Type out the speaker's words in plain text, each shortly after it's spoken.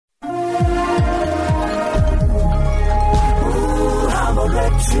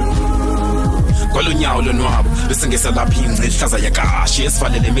kwalonyawo lonwabo bese ngesalapha ingce ihlaza yakashi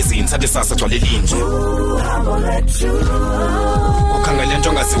esivalele emizini sathi sasa gcwale linje ukhangele nto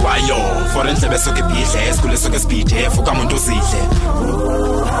ongaziwayo for endlebe soke ibhidle esikhule soke sibhidhe fuka muntu uzidle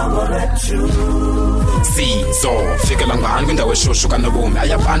Sizo fikela ngani kwindawo eshushu kanobomi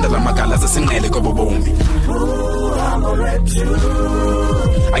ayabanda lamagala zesinqele kobobomi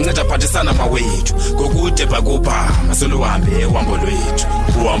anceda phathisana mawethu ngokude bhakupha masoluhambe uhambo lwethu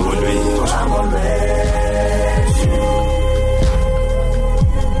uhambo lwethu.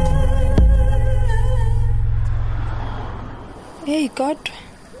 Hey kodwa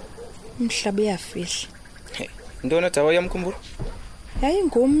umhlaba uyafihla. Ntona dawa yamkhumbulo?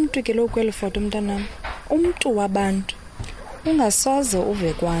 Yayingumntu ke lokweli foto mntanami. Umntu wabantu. Ungasoze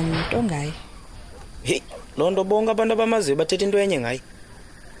uve kwanto ngaye. Hey, lonto bonke abantu abamaziyo bathetha into enye ngaye.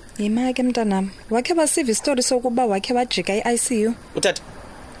 Yima ke mntanami, wakhe basiva istory sokuba wakhe wajika iICU. Utata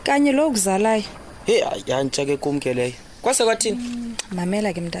Kanye lo kuzalayo. Hey, yantsha ke kumke leyo. Kwase kwathini?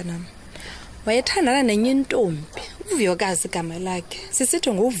 Mamela ke mntanami. Wayethandana nenye intombi, uVuyokazi igama lakhe.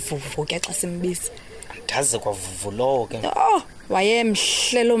 Sisithi nguvuvu ke xa simbiza. Ndaze kwavuvu lowo ke. Oh,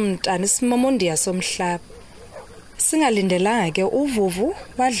 wayemhle lo mntana isimomondiya somhlaba. Singalindelanga ke uvuvu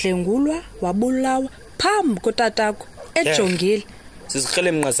wadlengulwa wabulawa phambi kotatakho ejongile.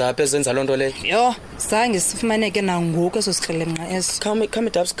 Sizikrelemnqa zaphe ezenza lonto leyo. Yo, zange sifumaneke nangoku eso sikrelemnqa eso. Khame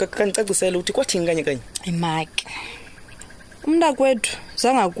dabs kancacisela uthi kwathini kanye. Imake. Umntakwethu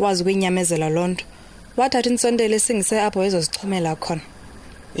zangakwazi ukunyamezela lonto. Wathatha insondele singise apho ezozichumela khona.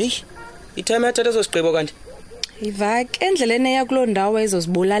 Hey, itime yathatha ezosigqibo kanti. Ivake endleleni eya kuloo ndawo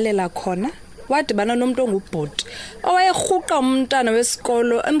ezozibulalela khona. Wadibana nomuntu ongubhoti owayerhuqa umntana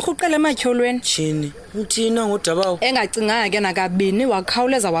wesikolo emrhuqele ematyholweni. Chini uthina ngodabawo Engacinganga ke nakabini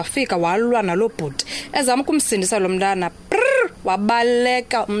wakhawuleza wafika walwa nalo bhoti ezama ukumsindisa lo mntana.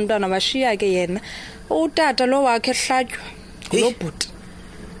 Wabaleka umntana washiya ke yena utata lo wakhe ehlatywa lo bhoti.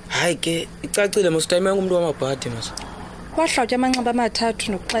 Hayi ke icacile mositime ngumuntu wamabhadi mas. Wahlawutya amanxeba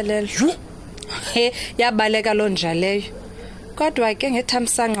amathathu nokuxelela. He yabaleka lo nja leyo. Kodwa ke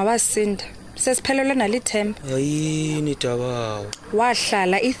ngethamsanqa wasinda. Sesiphelelwe nalithemba. Hayini dabawo.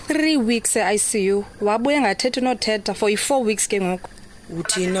 Wahlala i3 weeks eICU. Wabuye engathethi nothetha for i4 weeks ke ngoku.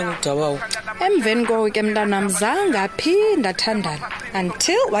 Uthina ngodabawo. Emveni koko ke mntanam zange aphinda athandana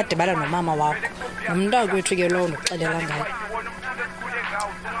until wadibana nomama wakho. Nomntakwethu ke lowo nokuxelela ngayo.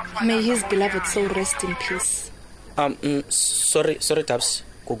 May his beloved soul rest in peace. Sorry dabs.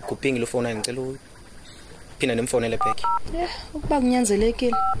 Kupingile ufona ngicela phina nemfonele back. Ukuba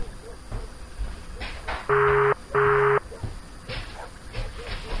kunyanzelekile.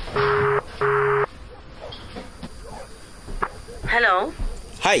 Hello.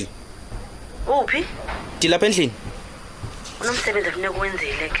 Hi. Uphi? Dilapha endlini. Unomsebenzi afuneka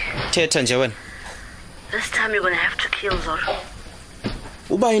uwenzile ke. Thetha nje wena. This time you're going to have to kill Zoro.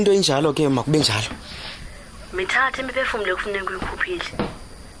 Uba into enjalo ke makube njalo. Mithathe imiphefumulo kufuneka uyikhuphile.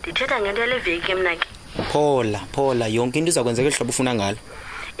 Ndithetha ngento yale veki mna ke. Phola yonke into izakwenzeka ehlobo ufuna ngalo.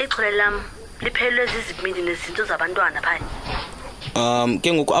 Ichule lam liphelwe zizibindi nezinto zabantwana phaya.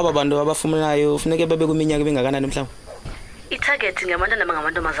 Ke ngoku aba bantu abafumanayo ufuneke babe kuminyaka bengakanani mhlawumbe. I-target ngabantwana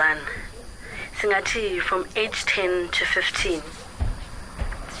bangamantombazana. Singathi from age 10 to 15.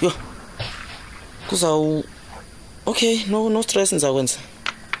 Yo. Okay, no stress nizakwenza.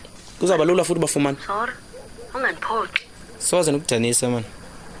 Kuzaba lula futhi bafumana. Sorry. Ungandiphoqi. Soze nokudanisa man.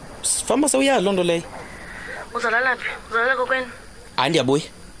 Famba sewuyazi lonto leyo. Uzalala phi? Uzalala kokwenu? Andiyabuya.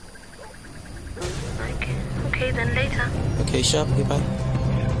 Okay, then later. Okay, sharp, goodbye.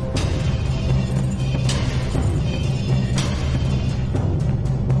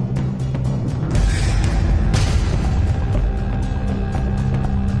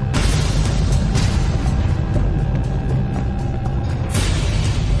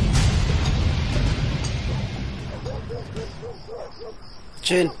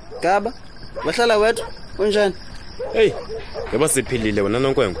 Jen, Gaba, bahlala wethu, kunjani? Hey, yaba siphilile wena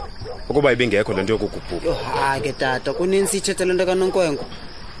nonkwenkwe. Ukuba ibingekho lento yokugubhuka. Yo, ke tata, kuninzi ithethe lento kanonkwenkwe.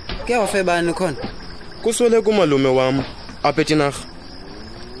 Ke wafe bani khona? Kuswele kumalume wam apha eTinarha.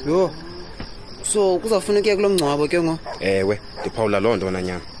 Yo. So kuzafuneka kulomngcwabo ke ngo? Ewe, ndiphawula lonto wena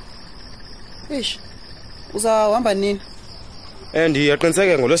nyana. Eish. Uzahamba nini?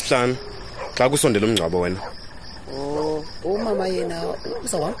 Ndiyaqiniseka ngolwesihlanu xa kusondela umngcwabo wena. Umama yena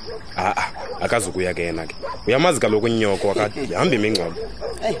uzawuhamba? Akazukuya ke yena ke. Uyamazi kaloku unyoko wakade hamba imingcwabo.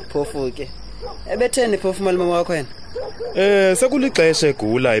 Phofu ke. Ebetheni phofu malume wakho yena? Sekulixesha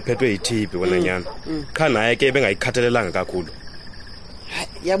egula ephethwe yiTB wena nyana. Kha naye ke bengayikhathalelanga kakhulu.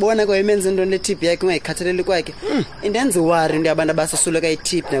 Yabona koyemenza into letip yakhe ungayikhathaleli kwakhe. Indenza worry into yabantu abasasuleka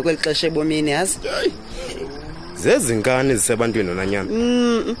itip nakweli xesha ebomini yazi. Zezinkani zisebantwini nonanyana.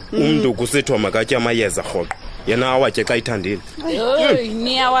 Umuntu kusithiwa makatya amayeza rhoqo. Yena awatye xa ithandile. Hey,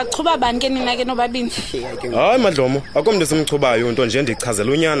 niyawachuba bani ke nina ke nobabini? Hayi Madlomo, akomntu simchubayo into nje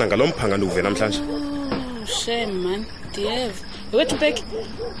ndichazela unyana ngalomphanga uve namhlanje. Shame man, Dave. Wethu Bheki.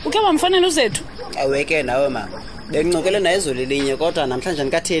 Uke wamfanele uzethu? Aweke nawe mama. Bengincokele naye izolo linye kodwa namhlanje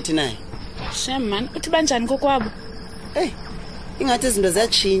nikathethi naye. Shame man, uthi banjani kokwabo? Ingathi izinto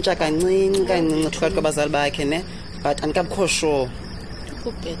ziyatshintsha kancinci phakathi kwabazali bakhe ne, but anikabukho sure.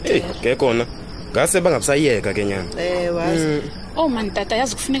 Ke kona. Ngase bangabusayeka ke nyana. Wazi. Oh man tata,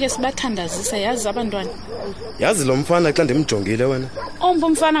 yazi kufuneka sibathandazisa yazi abantwana. Yazi lo mfana xa ndimjongile wena. Ombo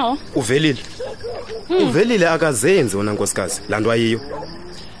mfana ho? Uvelile. Uvelile akazenzi wona nkosikazi. Landwa yiyo.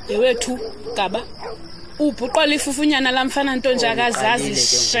 Yewethu Gaba. Ubhuqola ifufunyana lamfana nto nje akazazi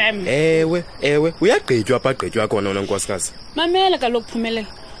shame. Ewe, uyagqitywa abagqitywa khona wona nkosikazi. Mamela kaloku Phumelela.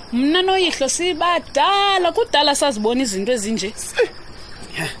 Mna noyihlo sibadala kudala sazibona izinto ezinje.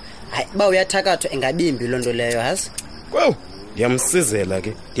 Hayi ba uyathakathwa engabimbi lonto leyo yazi. Wow, ndiyamsizela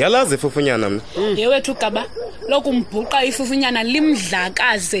ke. Ndiyalazi ifufunyana mna. Yewethu Gaba, lokumbhuqa ifufunyana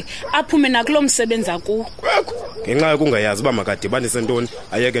limdlakaze aphume nakulo msebenza ku. Ngenxa yokungayazi uba makadibanise ntoni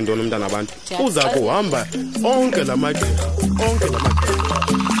ayeke ntoni umntana abantu. Uza kuhamba onke lamagqirha, onke lamagqirha.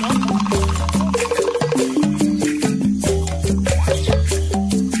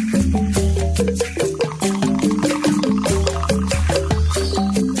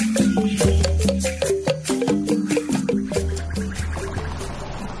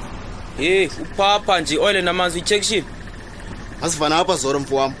 Upapa nje oil namanzi icheckship. Asifana apha zoro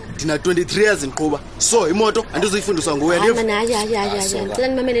mfowami. Dina 23 years ngiqhuba. So imoto andizuyifundiswa nguwe yebo. Hayi. Ngicela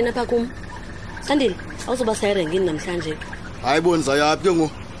nimamele napha kum. Sandile, awuzoba sayirengini namhlanje. Hayi bonza yaphi ke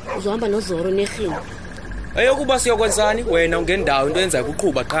ngo? Uzohamba noZoro nehini. Eyokuba siyokwenzani wena ungendawo into yenza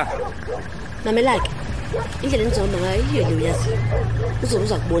ukuqhuba qha. Mamelake. Indlela enizoma ngayo iyo le uyazi. Uzoro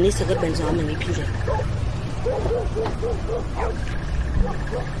uza kubonisa kodwa nizoma ngiphi indlela.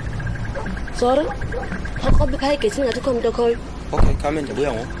 Zoro, hakobe phaya egethini ngathi khona umuntu okhoyo. Okay, come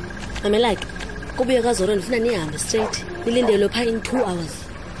ndibuya ngo. Mamelake, kubuye kaZoro ndifuna nihambe straight. Nilindele phaya in 2 hours.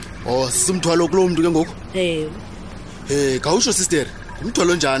 Oh, simthwalo kulo muntu ke ngoku. Kawusho sister.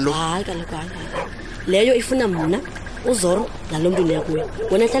 Umthwalo njani lo? Hayi kaloku hayi. Leyo ifuna mna, uZoro nalomuntu neyakuyo.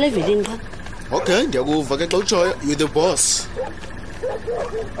 Wena hlala evelini qha. Okay, ndiyakuva ke xa utshoyo, you the boss.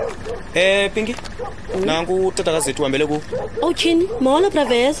 Pinky. Nangu tatakazethu uhambele ku. Chini, mona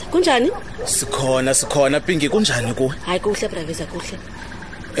Braveza, kunjani? Sikhona Pinky, kunjani kuwe? Hayi kuhle Braveza kuhle.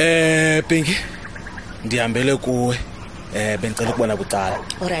 Pinky. Ndihambele kuwe. Bengicela ukubona kuqala.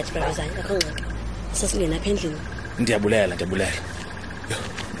 Alright Braveza, akungxaki. Sasingena apha endlini. Ndiyabulela.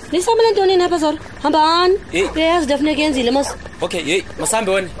 Nisamela ntoni napha Zoro? Hambani. Yes, definitely yenzile mos. Okay,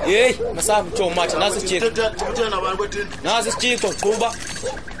 masambe wena. Masambe tjo matha nasi isitshixo. Uthena nabantu kwethini? Nasi isitshixo qhuba.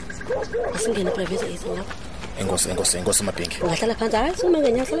 Asingena Braveza lapha. Enkosi mapinki. Ungahlala phansi hayi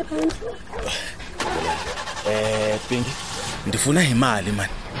sumangenya hlala phansi. Pinki. Ndifuna imali man.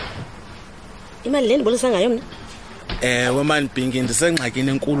 Imali le ndibolisa ngayo mna? Man Pinki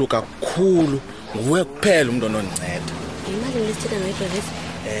ndisengxakini enkulu kakhulu. Nguwe kuphela umuntu onondinceda. Imali lesithetha ngayo Braveza?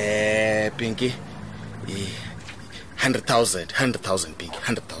 Pinki. 100,000 Pinki,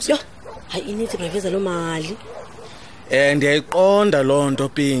 100,000. Yo, hayi inithi Braveza lo mali. Ndiyayiqonda lonto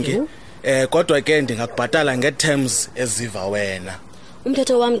Pinki. Kodwa ke ndingakubhatala ngeterms eziva wena.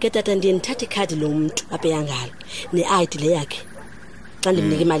 Umthetho wami ke tata ndiye nithathe ikhadi lo muntu apeya ngalo ne-ID le yakhe xa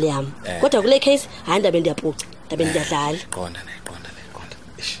ndimnika imali yami. Kodwa kule case hayi ndabe ndiyaphuca, ndabe ndiyadlala. Qonda.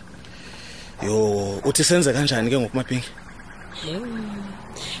 Yo, uthi senze kanjani ke ngokumapinki?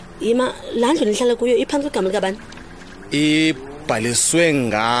 Ima landlo nihlala kuyo iphansi kwegama likabani? Ibhaliswe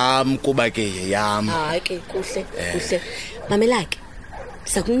ngam kuba ke yeyam. Hayi ke kuhle. Mamelake.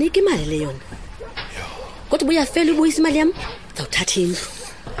 Sizakunika imali le yona. Kodwa uyafela ubuyisa imali yami? Zawuthatha indlu.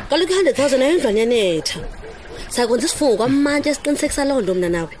 Kaloku 100,000 ayondlwane yanetha. Sakwenza isifungo kwamanje esiqinisekisa loo nto mna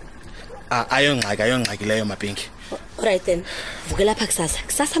nawe. Ayongxaki leyo mapinki. Alright then. Vukela lapha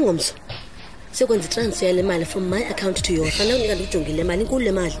kusasa ngomso. Sikwenza transfer le mali from my account to yours. Fanele unika ndijongile le mali inkulu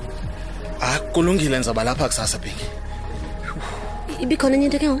le mali. Kulungile nzaba lapha kusasa Pinki. Ibikhona enye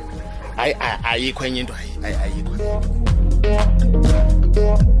into ke ngoku? Ayikho enye into ayikho.